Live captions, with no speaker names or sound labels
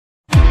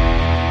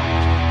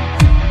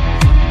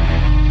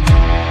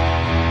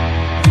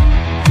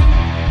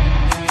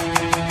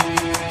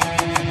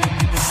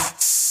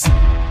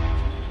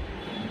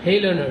Hey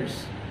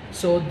learners,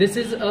 so this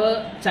is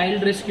a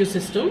child rescue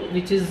system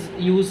which is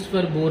used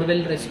for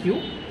Borewell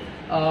rescue.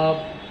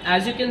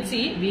 As you can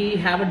see, we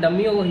have a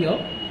dummy over here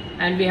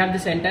and we have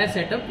this entire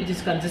setup which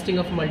is consisting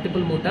of multiple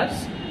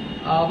motors.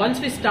 Once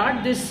we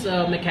start this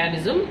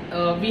mechanism,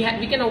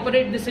 we can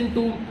operate this in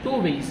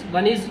two ways.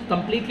 One is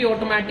completely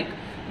automatic,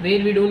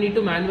 where we don't need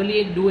to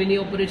manually do any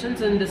operations,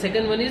 and the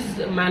second one is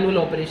manual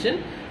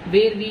operation,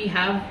 where we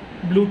have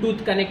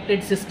Bluetooth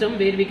connected system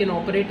where we can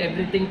operate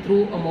everything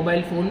through a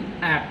mobile phone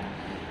app.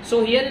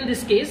 So here in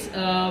this case,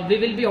 we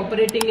will be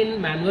operating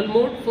in manual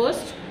mode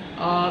first.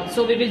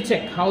 So we will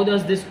check how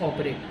does this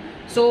operate.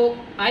 So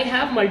I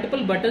have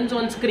multiple buttons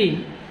on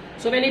screen.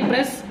 So when I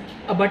press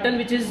a button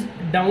which is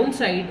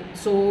downside,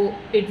 so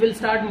it will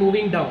start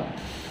moving down.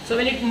 So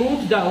when it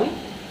moves down,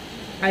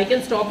 I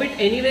can stop it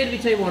anywhere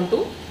which I want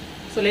to.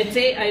 So let's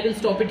say I will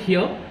stop it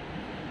here.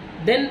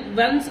 Then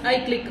once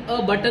I click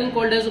a button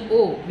called as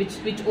O,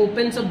 which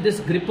opens up this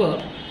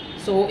gripper.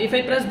 So if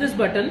I press this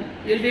button,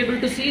 you'll be able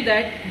to see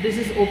that this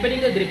is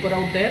opening a gripper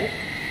out there.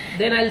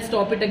 Then I'll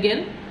stop it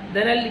again.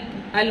 Then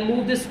I'll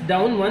move this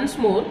down once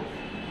more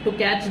to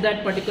catch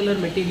that particular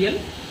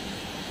material.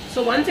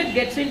 So once it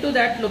gets into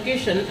that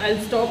location,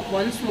 I'll stop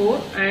once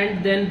more,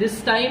 and then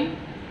this time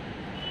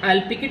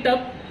I'll pick it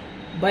up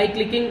by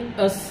clicking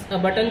a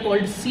button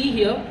called C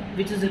here,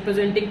 which is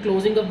representing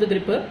closing of the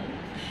gripper.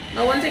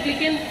 Now once I click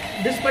in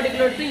this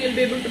particular thing, you'll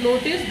be able to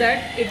notice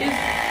that it is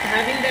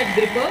having that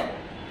gripper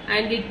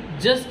and it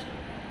just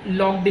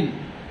locked in.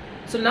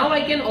 So now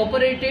I can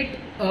operate it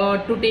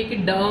to take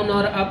it down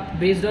or up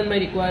based on my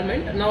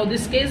requirement. Now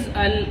this case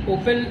I'll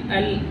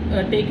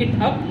take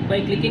it up by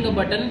clicking a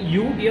button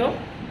U here.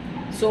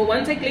 So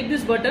once I click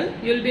this button,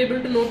 you'll be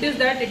able to notice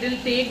that it will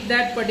take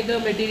that particular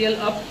material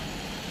up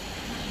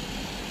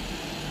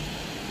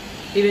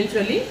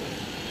eventually.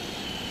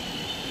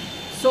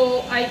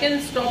 So I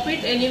can stop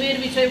it anywhere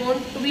which I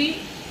want to be,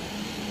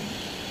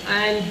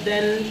 and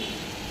then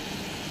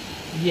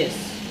yes.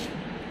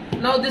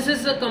 Now this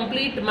is a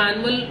complete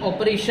manual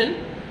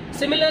operation.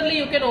 Similarly,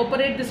 you can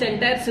operate this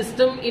entire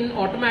system in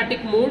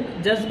automatic mode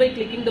just by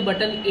clicking the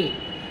button A,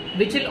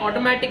 which will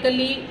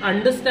automatically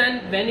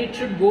understand when it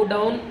should go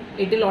down.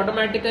 It will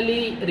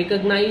automatically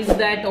recognize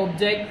that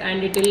object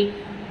and it will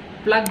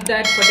plug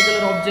that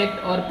particular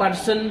object or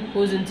person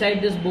who is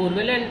inside this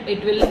borewell, and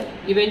it will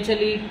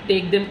eventually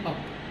take them up.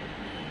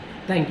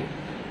 Thank you.